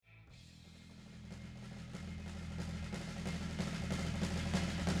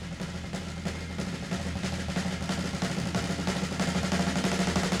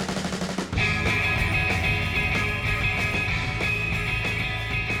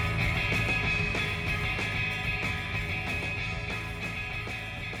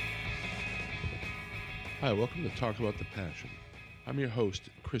Hi, welcome to Talk About the Passion. I'm your host,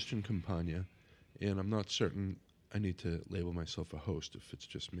 Christian Campagna, and I'm not certain I need to label myself a host if it's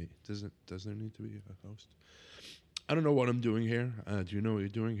just me. Does there need to be a host? I don't know what I'm doing here. Do you know what you're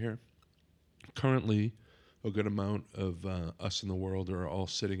doing here? Currently, a good amount of us in the world are all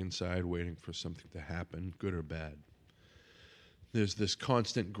sitting inside waiting for something to happen, good or bad. There's this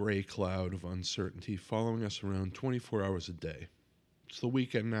constant gray cloud of uncertainty following us around 24 hours a day. It's the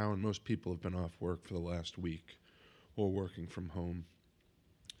weekend now, and most people have been off work for the last week or working from home.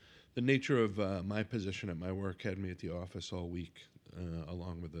 The nature of my position at my work had me at the office all week,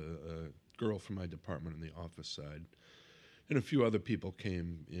 along with a girl from my department on the office side. And a few other people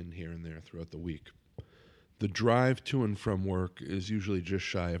came in here and there throughout the week. The drive to and from work is usually just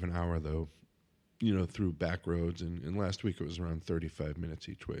shy of an hour, though, through back roads. And last week it was around 35 minutes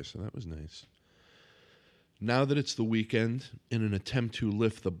each way, so that was nice. Now that it's the weekend, in an attempt to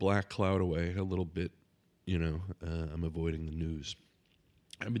lift the black cloud away a little bit, I'm avoiding the news.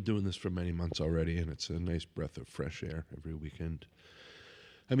 I've been doing this for many months already, and it's a nice breath of fresh air every weekend.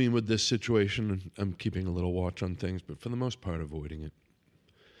 I mean, with this situation, I'm keeping a little watch on things, but for the most part, avoiding it.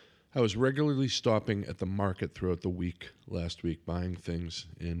 I was regularly stopping at the market throughout the week, last week, buying things,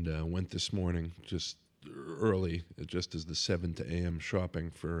 and went this morning just early, just as the 7 a.m.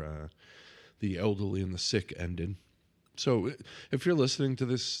 shopping for the elderly and the sick ended. So if you're listening to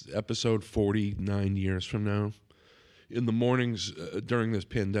this episode 49 years from now, in the mornings during this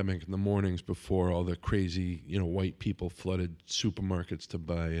pandemic, in the mornings before all the crazy, white people flooded supermarkets to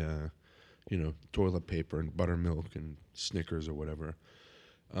buy, toilet paper and buttermilk and Snickers or whatever,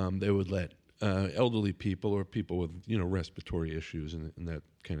 they would let elderly people or people with, respiratory issues and that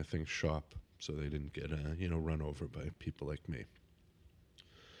kind of thing shop so they didn't get, run over by people like me.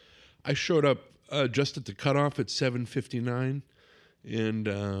 I showed up just at the cutoff at 7:59. And,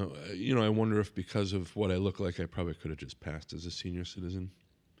 I wonder if because of what I look like, I probably could have just passed as a senior citizen.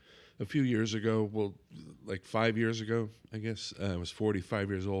 A few years ago, like 5 years ago, I guess, I was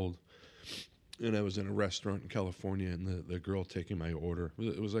 45 years old, and I was in a restaurant in California, and the girl taking my order,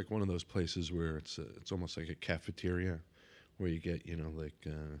 it was like one of those places where it's almost like a cafeteria, where you get,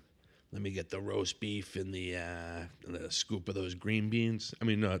 let me get the roast beef and the scoop of those green beans. I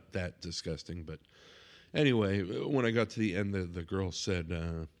mean, not that disgusting, but... Anyway, when I got to the end, the girl said,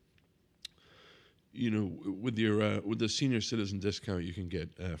 with the senior citizen discount, you can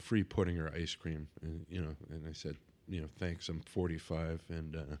get free pudding or ice cream. And I said, thanks, I'm 45.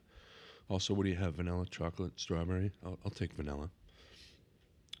 And also, what do you have, vanilla, chocolate, strawberry? I'll take vanilla.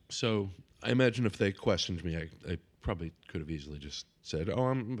 So I imagine if they questioned me, I probably could have easily just said, oh,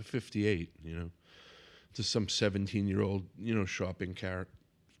 I'm 58, to some 17-year-old, shopping cart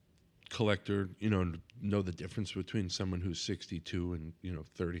collector, know the difference between someone who's 62 and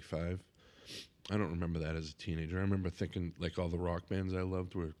 35. I don't remember that as a teenager. I remember thinking like all the rock bands I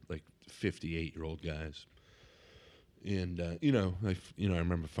loved were like 58-year-old guys. And I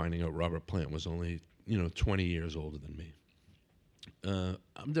remember finding out Robert Plant was only 20 years older than me.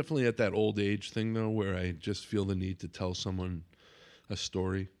 I'm definitely at that old age thing though, where I just feel the need to tell someone a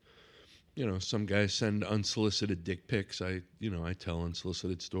story. Some guys send unsolicited dick pics. I tell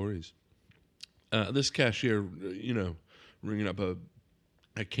unsolicited stories. This cashier, ringing up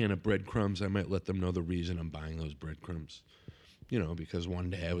a can of breadcrumbs, I might let them know the reason I'm buying those breadcrumbs. Because one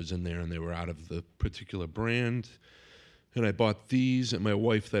day I was in there and they were out of the particular brand, and I bought these, and my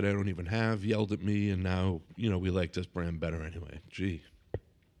wife that I don't even have yelled at me, and now, we like this brand better anyway. Gee.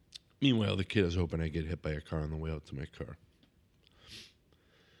 Meanwhile, the kid is hoping I get hit by a car on the way out to my car.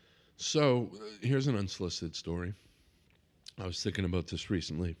 So, here's an unsolicited story. I was thinking about this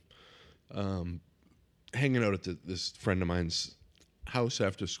recently. Hanging out at this friend of mine's house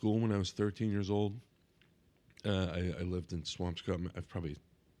after school when I was 13 years old. I lived in Swampscott. I've probably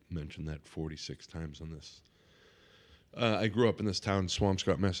mentioned that 46 times on this. I grew up in this town,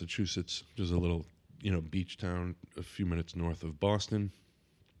 Swampscott, Massachusetts, which is a little, beach town a few minutes north of Boston.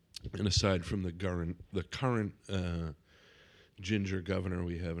 And aside from the current ginger governor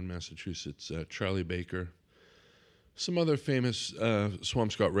we have in Massachusetts, Charlie Baker, some other famous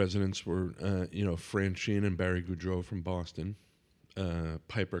Swampscott residents were, Fran Sheen and Barry Goudreau from Boston.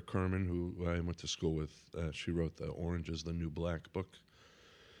 Piper Kerman, who I went to school with, she wrote the Orange is the New Black book.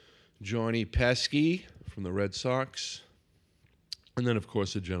 Johnny Pesky from the Red Sox. And then, of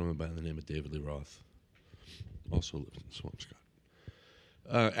course, a gentleman by the name of David Lee Roth, also lived in Swampscott.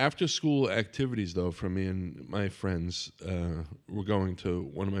 After school activities, though, for me and my friends, were going to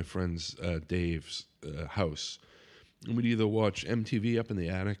one of my friends, Dave's house. And we'd either watch MTV up in the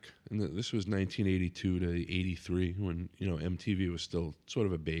attic, and this was 1982 to 83 when, MTV was still sort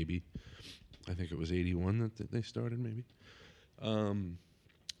of a baby. I think it was 81 that they started, maybe.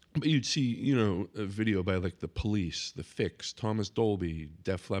 But you'd see, you know, a video by like the Police, the Fix, Thomas Dolby,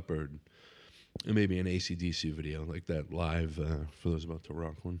 Def Leppard, and maybe an AC/DC video like that live for those about to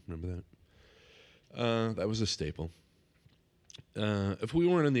rock one. Remember that? That was a staple. If we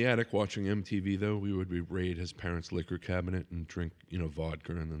weren't in the attic watching MTV, though, we would raid his parents' liquor cabinet and drink, you know,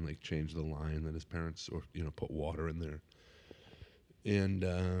 vodka, and then like change the line that his parents, or you know, put water in there, and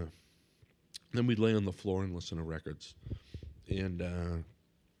then we'd lay on the floor and listen to records. And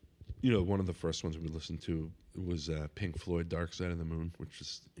you know, one of the first ones we listened to was Pink Floyd, "Dark Side of the Moon," which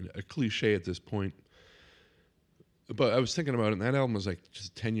is, you know, a cliche at this point. But I was thinking about it, and that album was like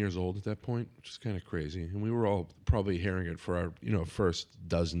just 10 years old at that point, which is kind of crazy. And we were all probably hearing it for our, you know, first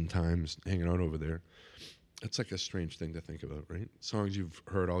dozen times hanging out over there. It's like a strange thing to think about, right? Songs you've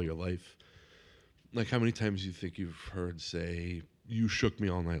heard all your life. Like how many times you think you've heard, say, "You Shook Me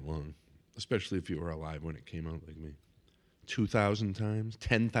All Night Long," especially if you were alive when it came out like me. 2,000 times?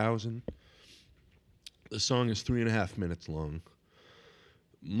 10,000? The song is 3.5 minutes long.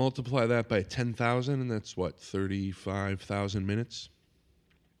 Multiply that by 10,000, and that's what, 35,000 minutes?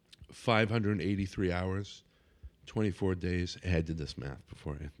 583 hours, 24 days. I did this math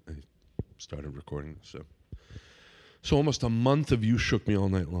before I started recording this. So almost a month of "You Shook Me All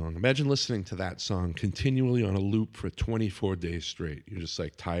Night Long." Imagine listening to that song continually on a loop for 24 days straight. You're just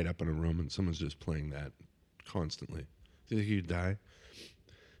like tied up in a room and someone's just playing that constantly. Do you think you'd die?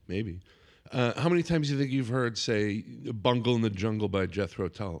 Maybe. How many times do you think you've heard, say, "Bungle in the Jungle" by Jethro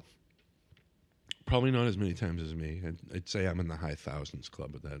Tull? Probably not as many times as me. I'd say I'm in the high thousands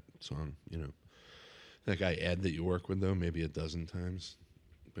club with that song, you know. That guy Ed that you work with, though, maybe a dozen times.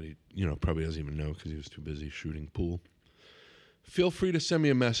 But he, you know, probably doesn't even know because he was too busy shooting pool. Feel free to send me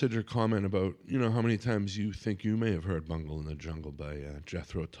a message or comment about, you know, how many times you think you may have heard "Bungle in the Jungle" by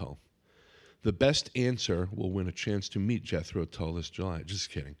Jethro Tull. The best answer will win a chance to meet Jethro Tull this July. Just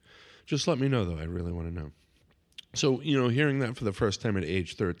kidding. Just let me know, though. I really want to know. So, you know, hearing that for the first time at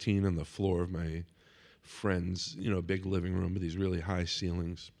age 13 on the floor of my friend's, you know, big living room with these really high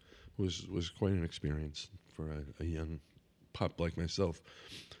ceilings was quite an experience for a young pup like myself.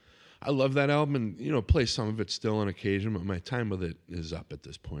 I love that album and, you know, play some of it still on occasion, but my time with it is up at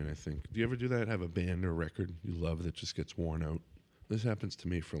this point, I think. Do you ever do that? Have a band or record you love that just gets worn out? This happens to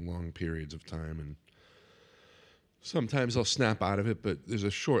me for long periods of time, and sometimes I'll snap out of it, but there's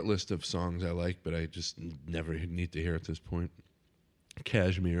a short list of songs I like, but I just never need to hear at this point.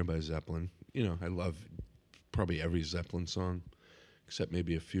 "Kashmir" by Zeppelin. You know, I love probably every Zeppelin song, except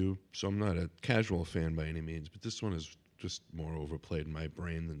maybe a few, so I'm not a casual fan by any means, but this one is just more overplayed in my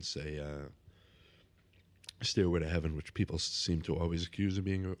brain than, say, "Stairway to Heaven," which people seem to always accuse of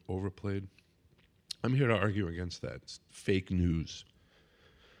being overplayed. I'm here to argue against that. It's fake news.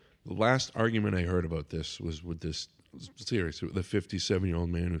 The last argument I heard about this was with this, seriously, the 57-year-old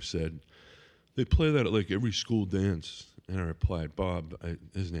man who said, "They play that at like every school dance." And I replied, "Bob,"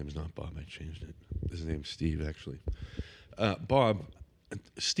 his name's not Bob, I changed it. His name's Steve, actually.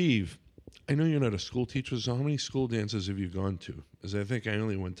 Steve, I know you're not a school teacher, so how many school dances have you gone to? Because I think I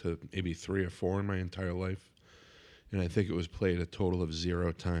only went to maybe 3 or 4 in my entire life, and I think it was played a total of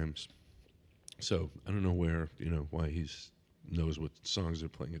 0 times. So I don't know why he knows what songs they're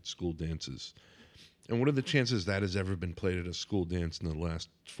playing at school dances. And what are the chances that has ever been played at a school dance in the last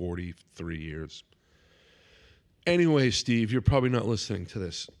 43 years? Anyway, Steve, you're probably not listening to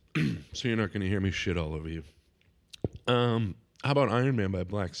this, so you're not going to hear me shit all over you. How about "Iron Man" by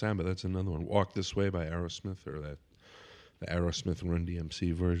Black Sabbath? That's another one. "Walk This Way" by Aerosmith, or the Aerosmith Run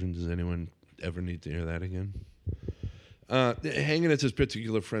DMC version. Does anyone ever need to hear that again? Hanging at this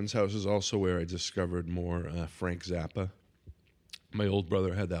particular friend's house is also where I discovered more Frank Zappa. My old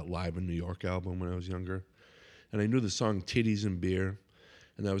brother had that Live in New York album when I was younger, and I knew the song "Titties and Beer,"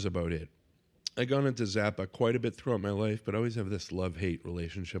 and that was about it. I got into Zappa quite a bit throughout my life, but I always have this love-hate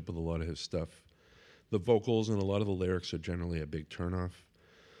relationship with a lot of his stuff. The vocals and a lot of the lyrics are generally a big turnoff.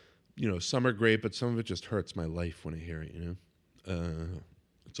 You know, some are great, but some of it just hurts my life when I hear it, you know?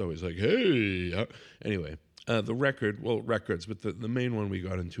 It's always like, hey! Anyway. Records, but the main one we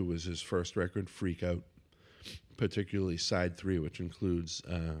got into was his first record, "Freak Out," particularly side 3, which includes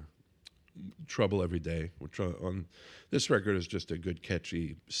 "Trouble Every Day," which on this record is just a good,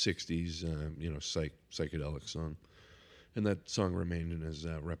 catchy 60s, psychedelic song. And that song remained in his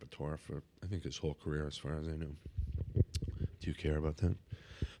repertoire for, I think, his whole career, as far as I know. Do you care about that?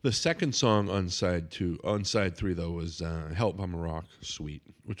 The second song on side 3, though, was "Help I'm a Rock Suite,"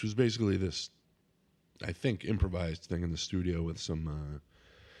 which was basically this, I think, improvised thing in the studio with some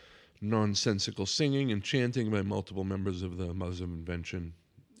nonsensical singing and chanting by multiple members of the Muslim Invention.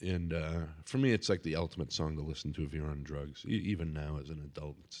 And for me, it's like the ultimate song to listen to if you're on drugs. Even now, as an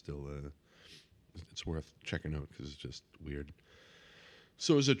adult, it's still it's worth checking out because it's just weird.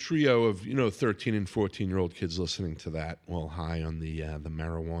 So it was a trio of 13 and 14-year-old kids listening to that while high on the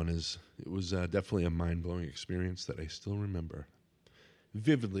marijuanas. It was definitely a mind-blowing experience that I still remember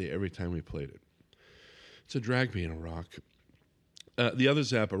vividly every time we played it. It's a drag being a rock. The other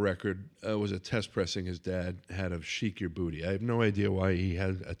Zappa record was a test pressing his dad had of Chic Your Booty. I have no idea why he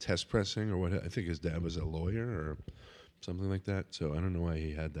had a test pressing or what. I think his dad was a lawyer or something like that. So I don't know why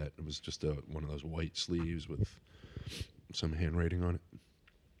he had that. It was just one of those white sleeves with some handwriting on it.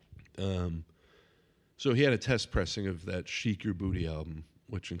 So he had a test pressing of that Chic Your Booty album,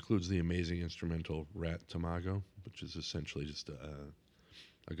 which includes the amazing instrumental Rat Tamago, which is essentially just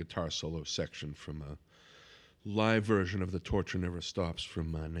a guitar solo section from a live version of The Torture Never Stops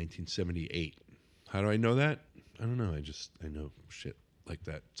from 1978. How do I know that? I don't know. I know shit like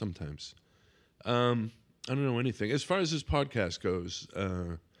that sometimes. I don't know anything. As far as this podcast goes,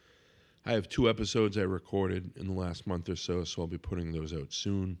 I have 2 episodes I recorded in the last month or so I'll be putting those out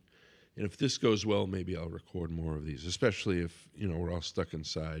soon. And if this goes well, maybe I'll record more of these, especially if, we're all stuck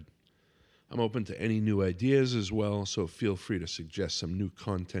inside. I'm open to any new ideas as well, so feel free to suggest some new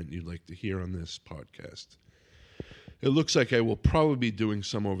content you'd like to hear on this podcast. It looks like I will probably be doing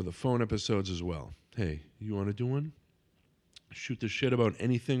some over the phone episodes as well. Hey, you want to do one? Shoot the shit about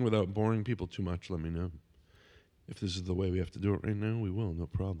anything without boring people too much, let me know. If this is the way we have to do it right now, we will, no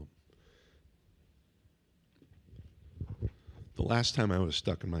problem. The last time I was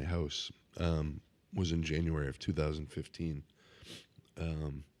stuck in my house was in January of 2015.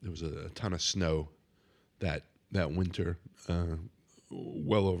 There was a ton of snow that winter,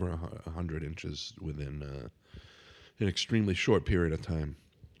 well over 100 inches within an extremely short period of time.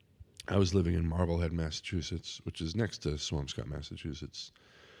 I was living in Marblehead, Massachusetts, which is next to Swampscott, Massachusetts.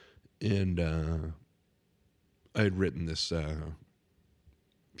 And I had written this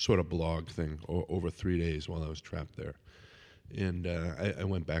sort of blog thing over 3 days while I was trapped there. And I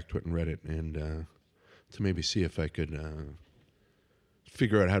went back to it and read it, and to maybe see if I could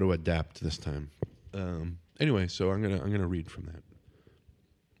figure out how to adapt this time. Anyway, so I'm gonna read from that.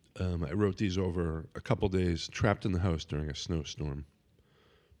 I wrote these over a couple days, trapped in the house during a snowstorm.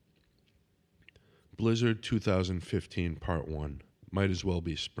 Blizzard 2015, Part 1. Might as well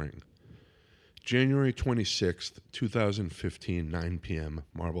be spring. January 26th, 2015, 9 p.m.,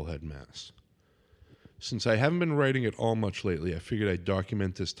 Marblehead, Mass. Since I haven't been writing at all much lately, I figured I'd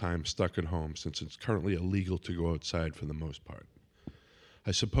document this time stuck at home since it's currently illegal to go outside for the most part.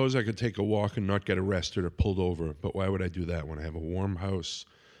 I suppose I could take a walk and not get arrested or pulled over, but why would I do that when I have a warm house,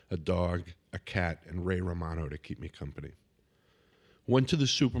 a dog, a cat, and Ray Romano to keep me company? Went to the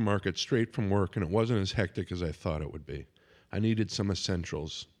supermarket straight from work, and it wasn't as hectic as I thought it would be. I needed some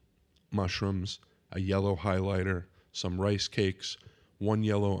essentials: mushrooms, a yellow highlighter, some rice cakes, 1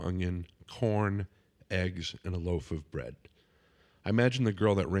 yellow onion, corn, eggs, and a loaf of bread. I imagine the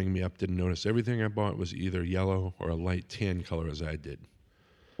girl that rang me up didn't notice everything I bought was either yellow or a light tan color as I did.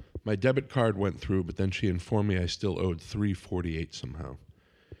 My debit card went through, but then she informed me I still owed $3.48 somehow.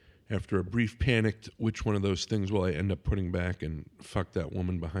 After a brief panicked, which one of those things will I end up putting back, and fuck that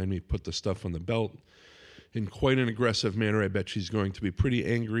woman behind me, put the stuff on the belt. In quite an aggressive manner, I bet she's going to be pretty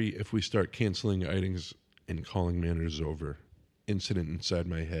angry if we start canceling items and calling managers over. Incident inside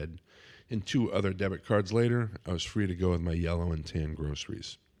my head. And 2 other debit cards later, I was free to go with my yellow and tan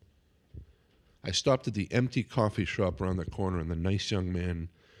groceries. I stopped at the empty coffee shop around the corner, and the nice young man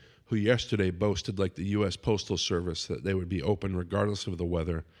who yesterday boasted like the U.S. Postal Service that they would be open regardless of the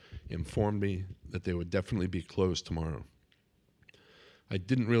weather informed me that they would definitely be closed tomorrow. I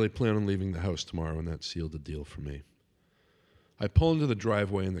didn't really plan on leaving the house tomorrow, and that sealed the deal for me. I pull into the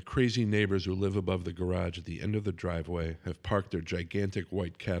driveway, and the crazy neighbors who live above the garage at the end of the driveway have parked their gigantic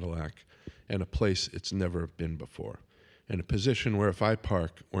white Cadillac in a place it's never been before, in a position where if I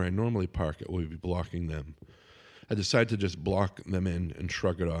park where I normally park, it will be blocking them. I decide to just block them in and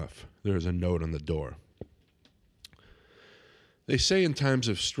shrug it off. There is a note on the door. They say in times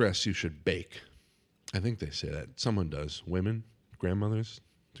of stress you should bake. I think they say that. Someone does. Women? Grandmothers?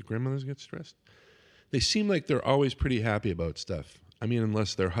 Do grandmothers get stressed? They seem like they're always pretty happy about stuff. I mean,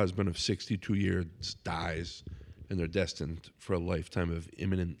 unless their husband of 62 years dies and they're destined for a lifetime of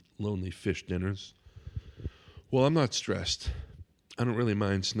imminent lonely fish dinners. Well, I'm not stressed. I don't really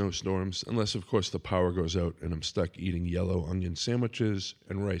mind snowstorms, unless, of course, the power goes out and I'm stuck eating yellow onion sandwiches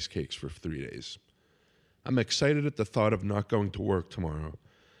and rice cakes for 3 days. I'm excited at the thought of not going to work tomorrow.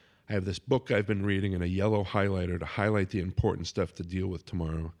 I have this book I've been reading and a yellow highlighter to highlight the important stuff to deal with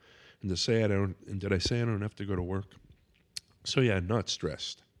tomorrow. And did I say I don't have to go to work? So yeah, not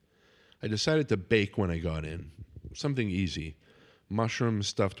stressed. I decided to bake when I got in. Something easy. Mushrooms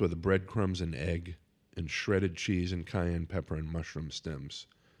stuffed with breadcrumbs and egg, and shredded cheese and cayenne pepper and mushroom stems.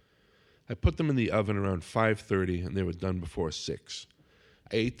 I put them in the oven around 5:30, and they were done before 6.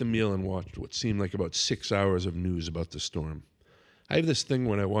 I ate the meal and watched what seemed like about 6 hours of news about the storm. I have this thing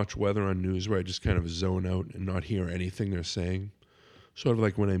when I watch weather on news where I just kind of zone out and not hear anything they're saying. Sort of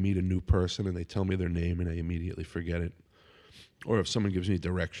like when I meet a new person and they tell me their name and I immediately forget it. Or if someone gives me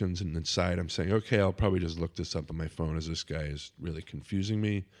directions and inside I'm saying, okay, I'll probably just look this up on my phone as this guy is really confusing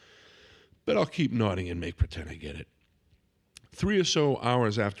me. But I'll keep nodding and make pretend I get it. 3 or so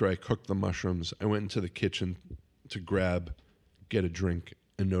hours after I cooked the mushrooms, I went into the kitchen to get a drink,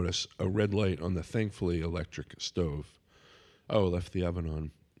 and notice a red light on the thankfully electric stove. Oh, left the oven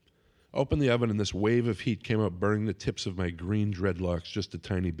on. Opened the oven and this wave of heat came up, burning the tips of my green dreadlocks just a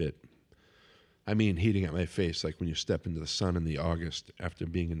tiny bit. I mean, heating at my face like when you step into the sun in the August after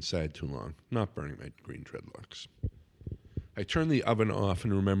being inside too long, not burning my green dreadlocks. I turned the oven off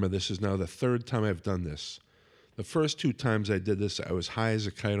and remember this is now the 3rd time I've done this. The first 2 times I did this, I was high as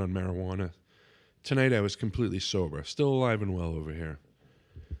a kite on marijuana. Tonight I was completely sober, still alive and well over here.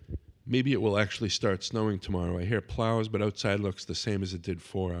 Maybe it will actually start snowing tomorrow. I hear plows, but outside looks the same as it did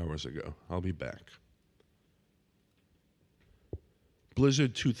 4 hours ago. I'll be back.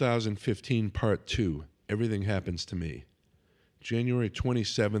 Blizzard 2015 Part 2. Everything Happens to Me. January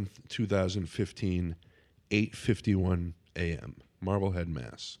 27th, 2015, 8:51 a.m. Marblehead,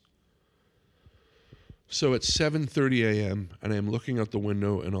 Mass. So it's 7:30 a.m., and I'm looking out the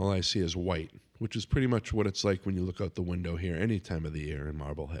window, and all I see is white, which is pretty much what it's like when you look out the window here any time of the year in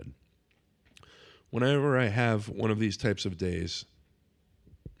Marblehead. Whenever I have one of these types of days,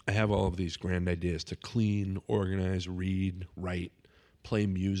 I have all of these grand ideas to clean, organize, read, write, play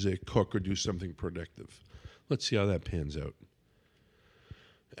music, cook, or do something productive. Let's see how that pans out.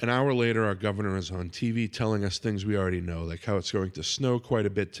 An hour later, our governor is on TV telling us things we already know, like how it's going to snow quite a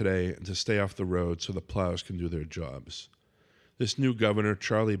bit today and to stay off the road so the plows can do their jobs. This new governor,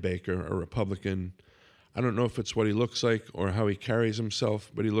 Charlie Baker, a Republican, I don't know if it's what he looks like or how he carries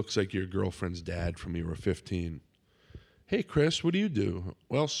himself, but he looks like your girlfriend's dad from when you were 15. Hey, Chris, what do you do?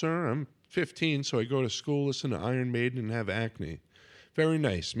 Well, sir, I'm 15, so I go to school, listen to Iron Maiden, and have acne. Very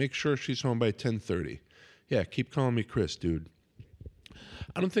nice. Make sure she's home by 10:30. Yeah, keep calling me Chris, dude.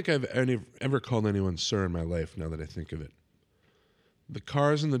 I don't think I've ever called anyone sir in my life now that I think of it. The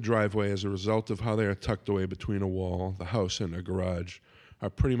cars in the driveway, as a result of how they are tucked away between a wall, the house, and a garage, are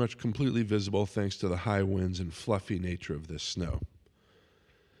pretty much completely visible thanks to the high winds and fluffy nature of this snow.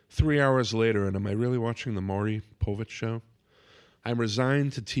 3 hours later, and am I really watching the Maury Povich show? I'm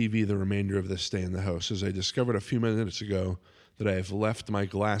resigned to TV the remainder of this stay in the house, as I discovered a few minutes ago that I have left my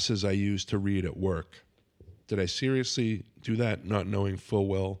glasses I use to read at work. Did I seriously do that, not knowing full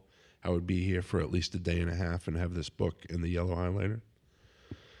well I would be here for at least a day and a half and have this book in the yellow highlighter?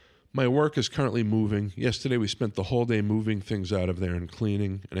 My work is currently moving. Yesterday we spent the whole day moving things out of there and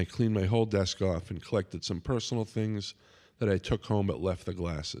cleaning, and I cleaned my whole desk off and collected some personal things that I took home but left the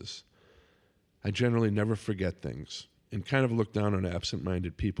glasses. I generally never forget things, and kind of look down on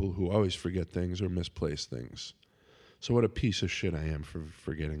absent-minded people who always forget things or misplace things. So what a piece of shit I am for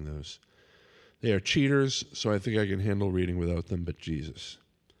forgetting those. They are cheaters, so I think I can handle reading without them, but Jesus.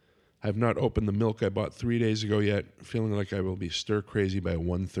 I have not opened the milk I bought 3 days ago yet, feeling like I will be stir-crazy by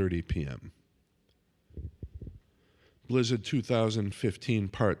 1:30 p.m. Blizzard 2015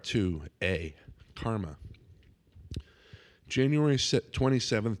 Part 2, A. Karma. January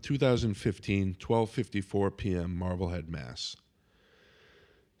 27th, 2015, 12:54 p.m., Marblehead, Mass.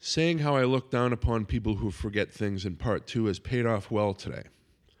 Saying how I look down upon people who forget things in Part 2 has paid off well today.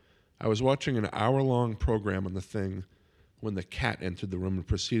 I was watching an hour-long program on the thing when the cat entered the room and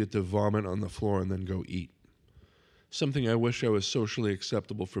proceeded to vomit on the floor and then go eat. Something I wish I was socially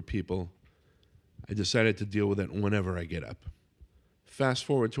acceptable for people. I decided to deal with it whenever I get up. Fast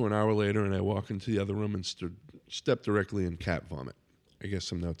forward to an hour later and I walk into the other room and step directly in cat vomit. I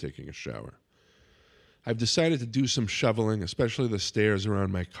guess I'm now taking a shower. I've decided to do some shoveling, especially the stairs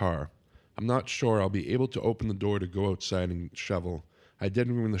around my car. I'm not sure I'll be able to open the door to go outside and shovel. I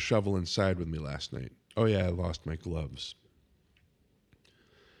didn't bring the shovel inside with me last night. Oh yeah, I lost my gloves.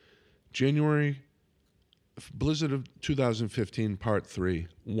 January, Blizzard of 2015, Part 3,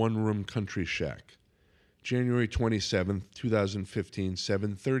 one-room country shack. January 27th, 2015,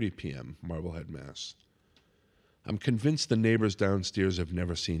 7:30 p.m., Marblehead, Mass. I'm convinced the neighbors downstairs have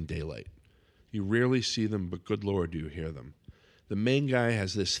never seen daylight. You rarely see them, but good Lord, do you hear them. The main guy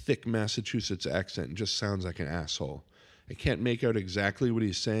has this thick Massachusetts accent and just sounds like an asshole. I can't make out exactly what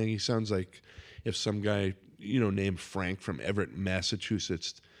he's saying. He sounds like if some guy, named Frank from Everett,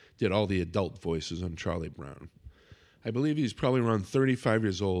 Massachusetts, did all the adult voices on Charlie Brown. I believe he's probably around 35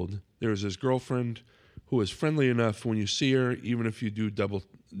 years old. There is his girlfriend, who is friendly enough when you see her, even if you do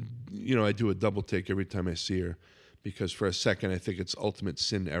I do a double take every time I see her, because for a second I think it's Ultimate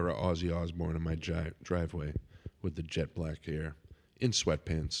Sin era Ozzy Osbourne in my driveway with the jet black hair, in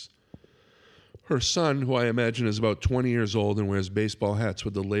sweatpants. Her son, who I imagine is about 20 years old and wears baseball hats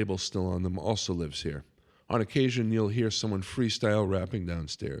with the label still on them, also lives here. On occasion, you'll hear someone freestyle rapping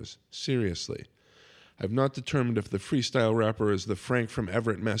downstairs. Seriously. I've not determined if the freestyle rapper is the Frank from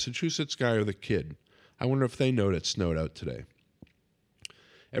Everett, Massachusetts guy or the kid. I wonder if they know it snowed out today.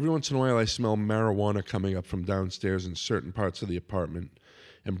 Every once in a while, I smell marijuana coming up from downstairs in certain parts of the apartment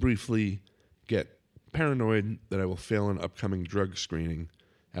and briefly get paranoid that I will fail an upcoming drug screening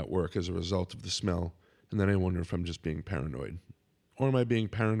at work as a result of the smell, and then I wonder if I'm just being paranoid. Or am I being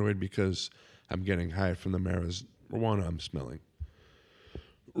paranoid because I'm getting high from the marijuana I'm smelling?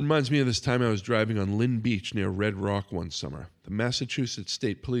 Reminds me of this time I was driving on Lynn Beach near Red Rock one summer. The Massachusetts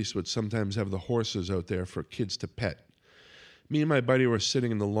State Police would sometimes have the horses out there for kids to pet. Me and my buddy were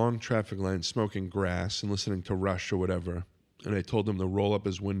sitting in the long traffic line smoking grass and listening to Rush or whatever, and I told him to roll up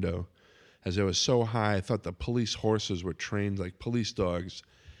his window. As I was so high, I thought the police horses were trained like police dogs,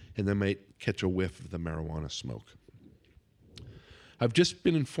 and they might catch a whiff of the marijuana smoke. I've just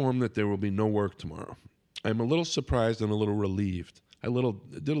been informed that there will be no work tomorrow. I'm a little surprised and a little relieved. I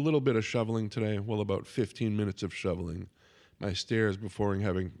did a little bit of shoveling today, well, about 15 minutes of shoveling my stairs before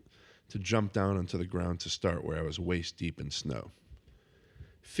having to jump down onto the ground to start where I was waist deep in snow.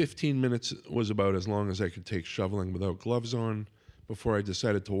 15 minutes was about as long as I could take shoveling without gloves on before I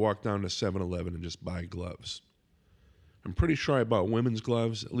decided to walk down to 7-Eleven and just buy gloves. I'm pretty sure I bought women's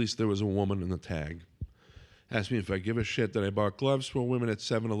gloves, at least there was a woman in the tag. Asked me if I give a shit that I bought gloves for women at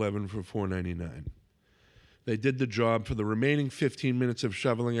 7-Eleven for $4.99. They did the job. For the remaining 15 minutes of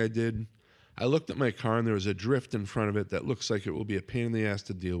shoveling I did, I looked at my car and there was a drift in front of it that looks like it will be a pain in the ass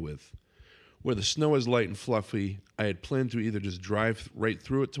to deal with. Where the snow is light and fluffy, I had planned to either just drive right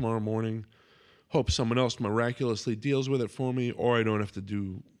through it tomorrow morning, hope someone else miraculously deals with it for me, or I don't have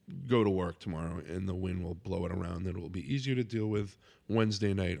to go to work tomorrow and the wind will blow it around, and it will be easier to deal with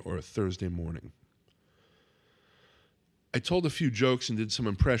Wednesday night or Thursday morning. I told a few jokes and did some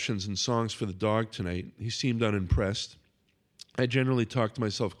impressions and songs for the dog tonight. He seemed unimpressed. I generally talk to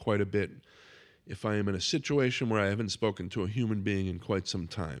myself quite a bit if I am in a situation where I haven't spoken to a human being in quite some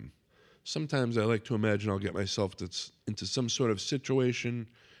time. Sometimes I like to imagine I'll get myself into some sort of situation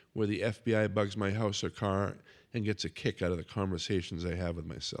where the FBI bugs my house or car and gets a kick out of the conversations I have with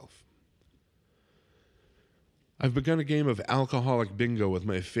myself. I've begun a game of alcoholic bingo with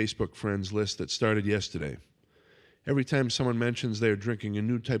my Facebook friends list that started yesterday. Every time someone mentions they are drinking a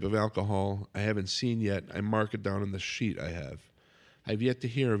new type of alcohol I haven't seen yet, I mark it down on the sheet I have. I've yet to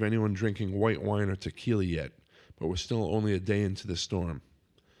hear of anyone drinking white wine or tequila yet, but we're still only a day into the storm.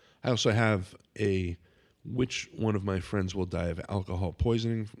 I also have a which one of my friends will die of alcohol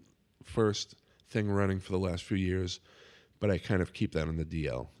poisoning first thing running for the last few years, but I kind of keep that on the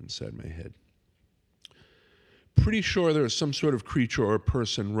DL inside my head. Pretty sure there is some sort of creature or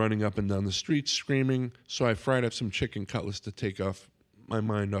person running up and down the street screaming, so I fried up some chicken cutlets to take off my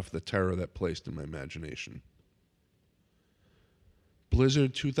mind off the terror that placed in my imagination.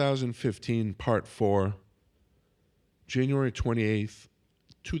 Blizzard 2015, Part 4, January 28th,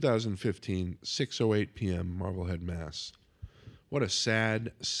 2015, 6:08 p.m., Marblehead, Mass. What a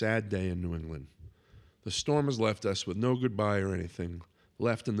sad, sad day in New England. The storm has left us with no goodbye or anything,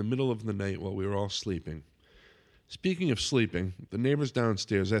 left in the middle of the night while we were all sleeping. Speaking of sleeping, the neighbors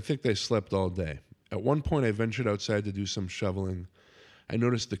downstairs, I think they slept all day. At one point, I ventured outside to do some shoveling. I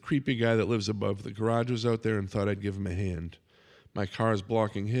noticed the creepy guy that lives above the garage was out there and thought I'd give him a hand. My car is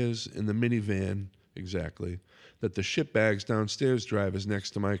blocking his, in the minivan, exactly, that the ship bags downstairs drive is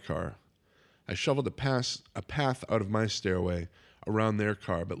next to my car. I shoveled a path out of my stairway around their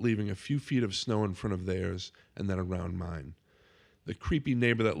car, but leaving a few feet of snow in front of theirs and then around mine. The creepy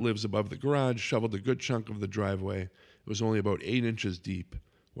neighbor that lives above the garage shoveled a good chunk of the driveway. It was only about 8 inches deep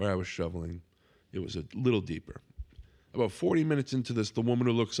where I was shoveling. It was a little deeper. About 40 minutes into this, the woman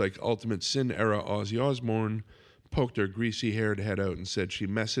who looks like Ultimate Sin era Ozzy Osbourne poked her greasy-haired head out and said she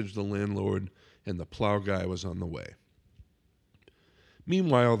messaged the landlord and the plow guy was on the way.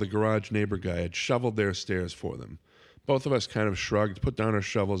 Meanwhile, the garage neighbor guy had shoveled their stairs for them. Both of us kind of shrugged, put down our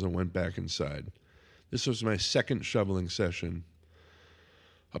shovels, and went back inside. This was my second shoveling session.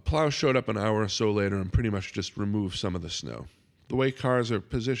 A plow showed up an hour or so later and pretty much just removed some of the snow. The way cars are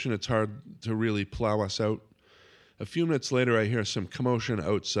positioned, it's hard to really plow us out. A few minutes later, I hear some commotion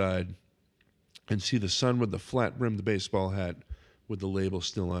outside and see the son with the flat-brimmed baseball hat with the label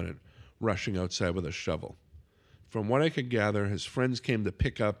still on it, rushing outside with a shovel. From what I could gather, his friends came to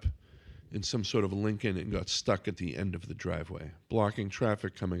pick up in some sort of Lincoln and got stuck at the end of the driveway, blocking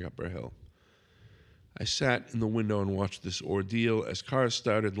traffic coming up our hill. I sat in the window and watched this ordeal as cars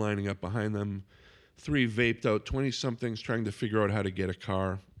started lining up behind them. 3 vaped out 20-somethings trying to figure out how to get a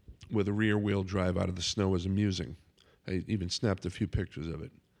car with a rear-wheel drive out of the snow was amusing. I even snapped a few pictures of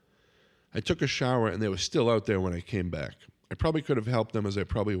it. I took a shower, and they were still out there when I came back. I probably could have helped them, as I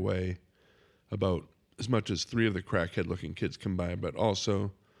probably weigh about as much as 3 of the crackhead-looking kids combined, but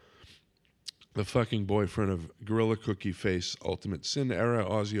also the fucking boyfriend of Gorilla Cookie Face, Ultimate Sin era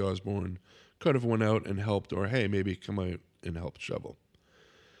Ozzy Osbourne could have went out and helped, or hey, maybe come out and help shovel.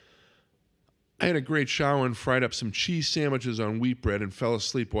 I had a great shower and fried up some cheese sandwiches on wheat bread and fell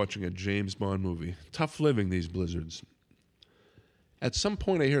asleep watching a James Bond movie. Tough living, these blizzards. At some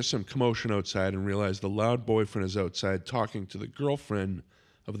point, I hear some commotion outside and realize the loud boyfriend is outside talking to the girlfriend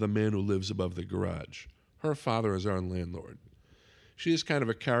of the man who lives above the garage. Her father is our landlord. She is kind of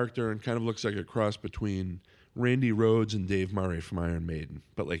a character and kind of looks like a cross between Randy Rhoads and Dave Murray from Iron Maiden,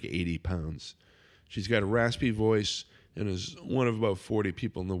 but like 80 pounds. She's got a raspy voice and is one of about 4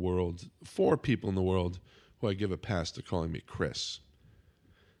 people in the world who I give a pass to calling me Chris.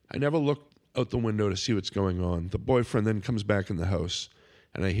 I never look out the window to see what's going on. The boyfriend then comes back in the house,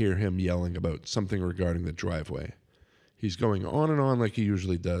 and I hear him yelling about something regarding the driveway. He's going on and on like he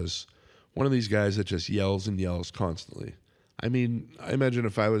usually does. One of these guys that just yells and yells constantly. I mean, I imagine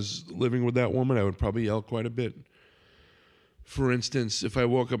if I was living with that woman, I would probably yell quite a bit. For instance, if I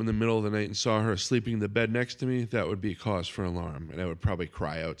woke up in the middle of the night and saw her sleeping in the bed next to me, that would be cause for alarm, and I would probably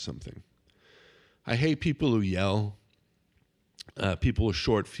cry out something. I hate people who yell, people with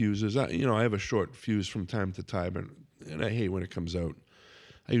short fuses. I have a short fuse from time to time, and I hate when it comes out.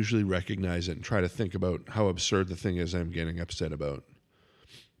 I usually recognize it and try to think about how absurd the thing is I'm getting upset about.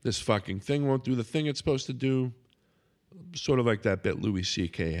 This fucking thing won't do the thing it's supposed to do. Sort of like that bit Louis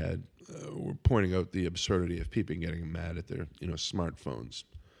C.K. had. We're pointing out the absurdity of people getting mad at their, smartphones.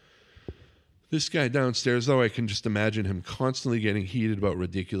 This guy downstairs, though, I can just imagine him constantly getting heated about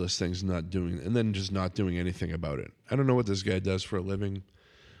ridiculous things and then just not doing anything about it. I don't know what this guy does for a living.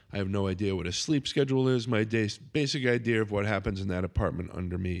 I have no idea what his sleep schedule is. My basic idea of what happens in that apartment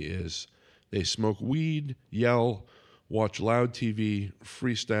under me is they smoke weed, yell, watch loud TV,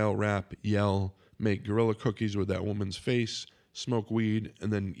 freestyle rap, yell, make gorilla cookies with that woman's face, smoke weed,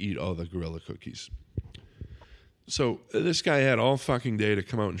 and then eat all the gorilla cookies. So this guy had all fucking day to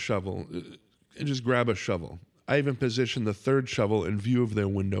come out and shovel, and just grab a shovel. I even positioned the 3rd shovel in view of their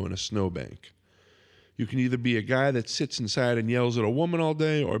window in a snowbank. You can either be a guy that sits inside and yells at a woman all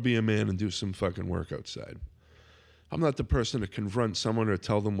day, or be a man and do some fucking work outside. I'm not the person to confront someone or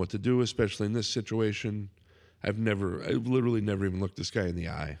tell them what to do, especially in this situation. I've literally never even looked this guy in the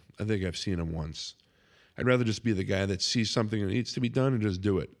eye. I think I've seen him once. I'd rather just be the guy that sees something that needs to be done and just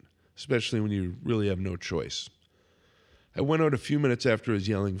do it, especially when you really have no choice. I went out a few minutes after his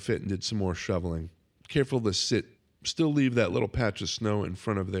yelling fit and did some more shoveling, careful to still leave that little patch of snow in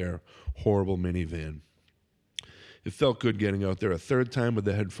front of their horrible minivan. It felt good getting out there a 3rd time with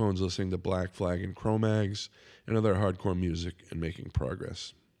the headphones, listening to Black Flag and Cro-Mags and other hardcore music and making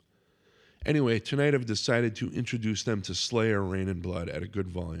progress. Anyway, tonight I've decided to introduce them to Slayer, Rain and Blood at a good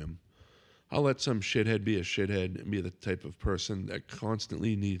volume. I'll let some shithead be a shithead and be the type of person that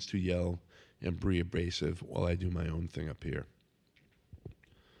constantly needs to yell and be abrasive while I do my own thing up here.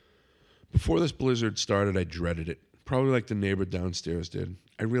 Before this blizzard started, I dreaded it, probably like the neighbor downstairs did.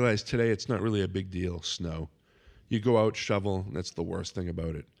 I realized today it's not really a big deal, snow. You go out, shovel, and that's the worst thing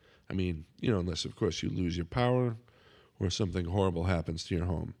about it. I mean, unless, of course, you lose your power or something horrible happens to your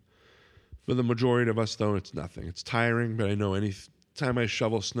home. For the majority of us, though, it's nothing. It's tiring, but I know any time I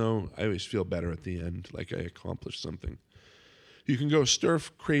shovel snow, I always feel better at the end, like I accomplished something. You can go stir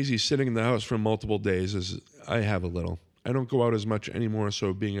crazy sitting in the house for multiple days, as I have a little. I don't go out as much anymore,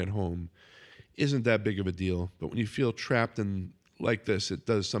 so being at home isn't that big of a deal. But when you feel trapped in like this, it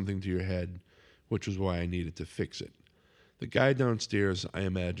does something to your head, which is why I needed to fix it. The guy downstairs, I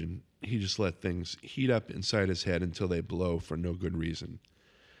imagine, he just let things heat up inside his head until they blow for no good reason.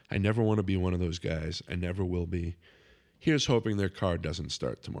 I never want to be one of those guys. I never will be. Here's hoping their car doesn't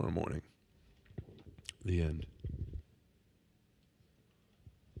start tomorrow morning. The end.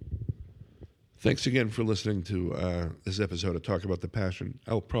 Thanks again for listening to this episode of Talk About the Passion.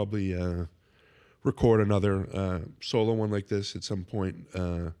 I'll probably record another solo one like this at some point,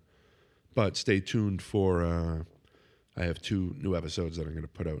 but stay tuned for, I have 2 new episodes that I'm going to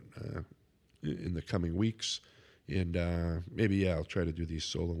put out in the coming weeks. And maybe, I'll try to do these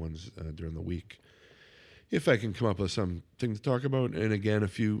solo ones during the week. if I can come up with something to talk about. And again,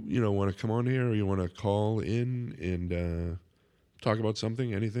 if you want to come on here or you want to call in and talk about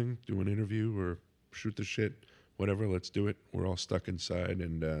something, anything, do an interview or shoot the shit, whatever, let's do it. We're all stuck inside.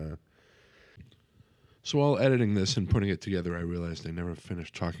 And so while editing this and putting it together, I realized I never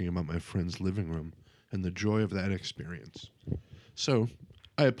finished talking about my friend's living room and the joy of that experience. So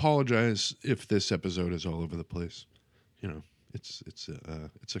I apologize if this episode is all over the place. It's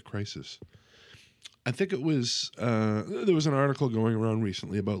a crisis. I think it was there was an article going around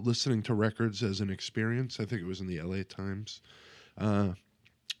recently about listening to records as an experience. I think it was in the LA Times. And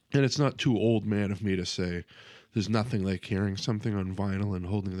it's not too old man of me to say there's nothing like hearing something on vinyl and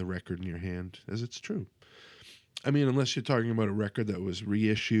holding the record in your hand, as it's true. I mean, unless you're talking about a record that was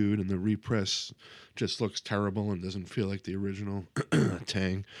reissued and the repress just looks terrible and doesn't feel like the original.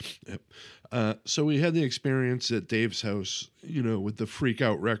 Tang. Yep. So we had the experience at Dave's house, with the Freak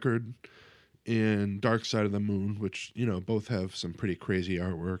Out record and Dark Side of the Moon, which, both have some pretty crazy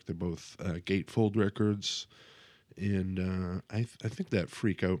artwork. They're both gatefold records. And I think that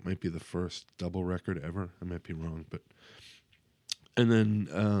Freak Out might be the first double record ever. I might be wrong. And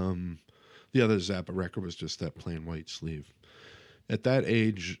then the other Zappa record was just that plain white sleeve. At that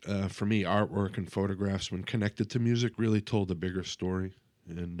age, for me, artwork and photographs, when connected to music, really told a bigger story.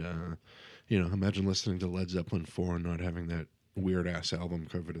 And, imagine listening to Led Zeppelin 4 and not having that weird-ass album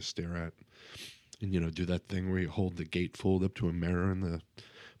cover to stare at. And, do that thing where you hold the gatefold up to a mirror and the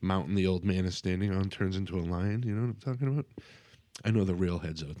mountain the old man is standing on turns into a lion. You know what I'm talking about? I know the real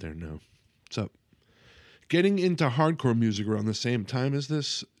heads out there know. What's up? Getting into hardcore music around the same time as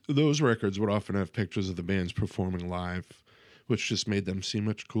this, those records would often have pictures of the bands performing live, which just made them seem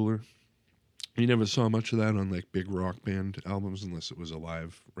much cooler. You never saw much of that on like big rock band albums unless it was a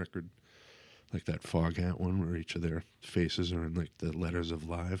live record, like that Foghat one where each of their faces are in like the letters of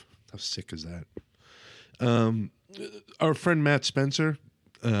live. How sick is that? Our friend Matt Spencer,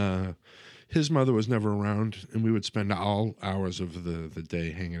 his mother was never around, and we would spend all hours of the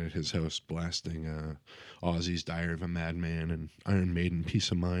day hanging at his house blasting Ozzy's Diary of a Madman and Iron Maiden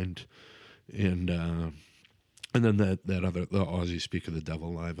Peace of Mind, and then the Ozzy Speak of the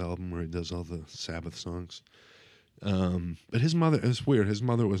Devil live album where he does all the Sabbath songs. But his mother, it's weird, his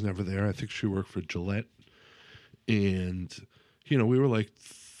mother was never there. I think she worked for Gillette, and we were like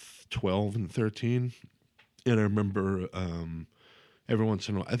 12 and 13, and I remember every once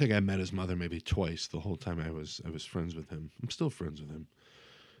in a while, I think I met his mother maybe twice the whole time I was friends with him. I'm still friends with him.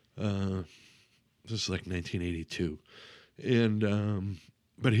 This is like 1982. And,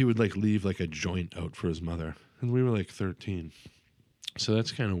 but he would like leave like a joint out for his mother. And we were like 13. So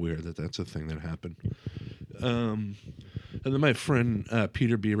that's kind of weird that's a thing that happened. And then my friend,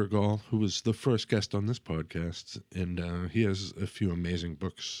 Peter Biebergall, who was the first guest on this podcast, and he has a few amazing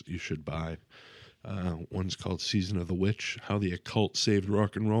books you should buy. One's called Season of the Witch, How the Occult Saved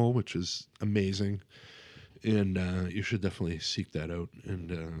Rock and Roll, which is amazing. And you should definitely seek that out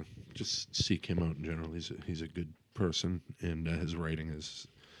and just seek him out in general. He's a good person, and his writing is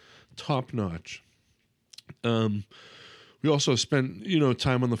top-notch. We also spent,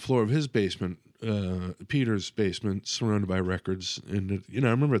 time on the floor of his basement, Peter's basement, surrounded by records. And, I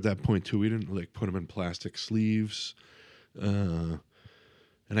remember at that point, too, we didn't, put them in plastic sleeves. And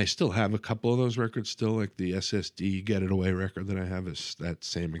I still have a couple of those records still, like the SSD Get It Away record that I have is that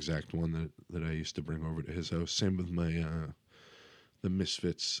same exact one that I used to bring over to his house. Same with my the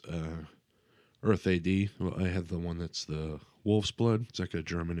Misfits Earth AD. Well, I have the one that's the Wolf's Blood. It's like a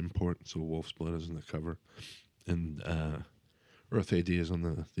German import, so Wolf's Blood is on the cover. And Earth AD is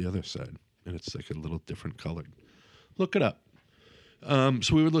on the other side, and it's like a little different colored. Look it up.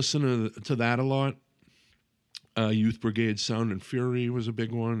 So we would listen to that a lot. Youth Brigade Sound and Fury was a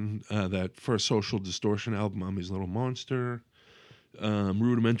big one. That first Social Distortion album, Mommy's Little Monster.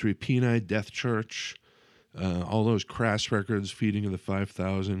 Rudimentary Penile, Death Church. All those Crass records, Feeding of the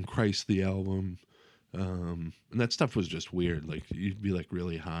 5,000, Christ the album. And that stuff was just weird. Like, you'd be like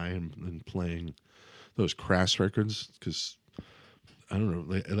really high and playing those Crass records because, I don't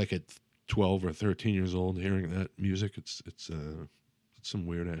know, like at 12 or 13 years old, hearing that music, it's some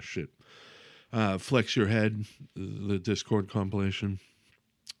weird ass shit. Flex Your Head, the Discord compilation.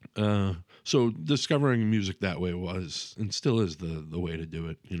 So discovering music that way was and still is the way to do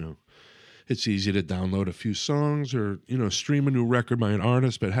it. It's easy to download a few songs or stream a new record by an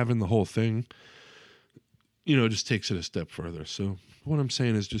artist, but having the whole thing, just takes it a step further. So what I'm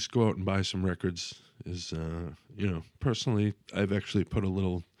saying is just go out and buy some records. Personally, I've actually put a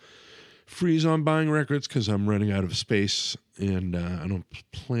little freeze on buying records because I'm running out of space and I don't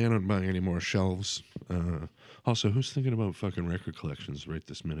plan on buying any more shelves. Also, who's thinking about fucking record collections right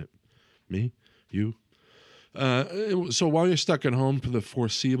this minute? Me? You? So while you're stuck at home for the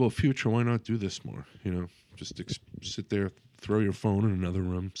foreseeable future, why not do this more? Just sit there, throw your phone in another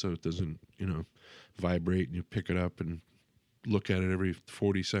room so it doesn't, vibrate, and you pick it up and look at it every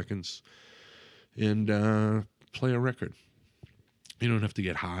 40 seconds and play a record. You don't have to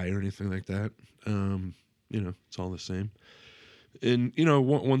get high or anything like that. It's all the same. And,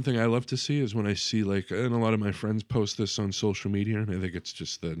 one thing I love to see is when I see, and a lot of my friends post this on social media, and I think it's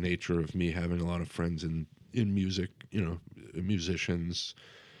just the nature of me having a lot of friends in music, musicians,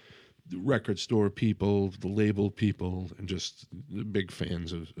 record store people, the label people, and just big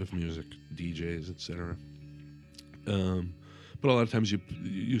fans of music, DJs, etc. But a lot of times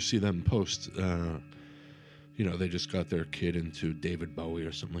you see them post, they just got their kid into David Bowie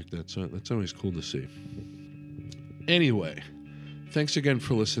or something like that. So that's always cool to see. Anyway, thanks again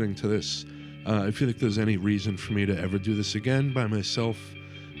for listening to this. If you think there's any reason for me to ever do this again by myself,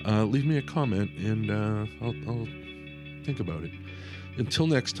 leave me a comment and I'll think about it. Until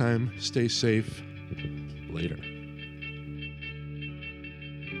next time, stay safe. Later.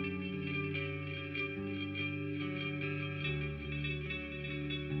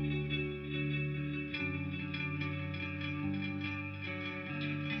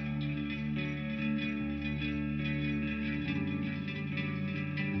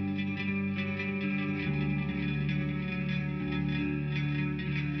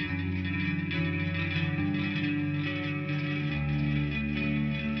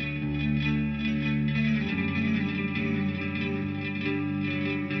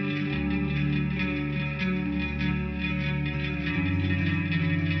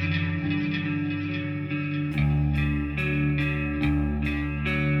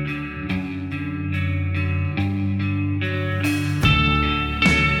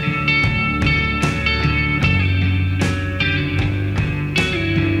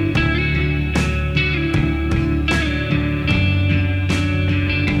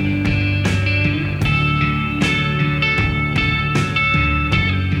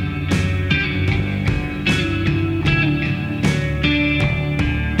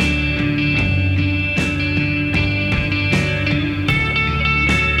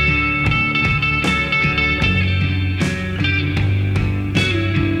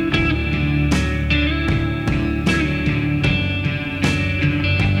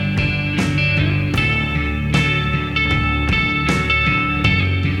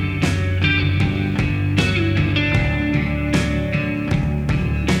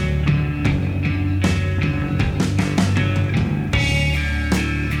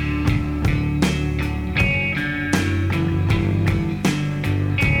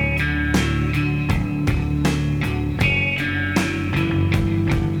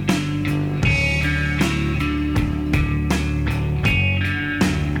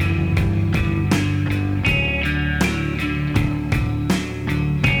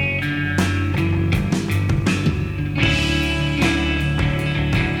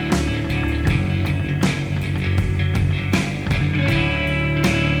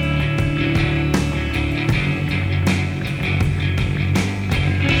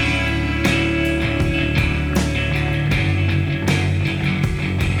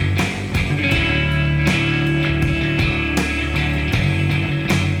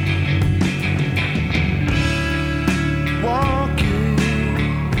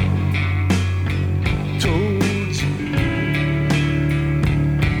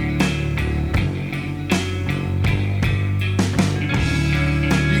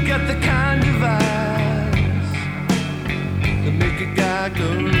 The kind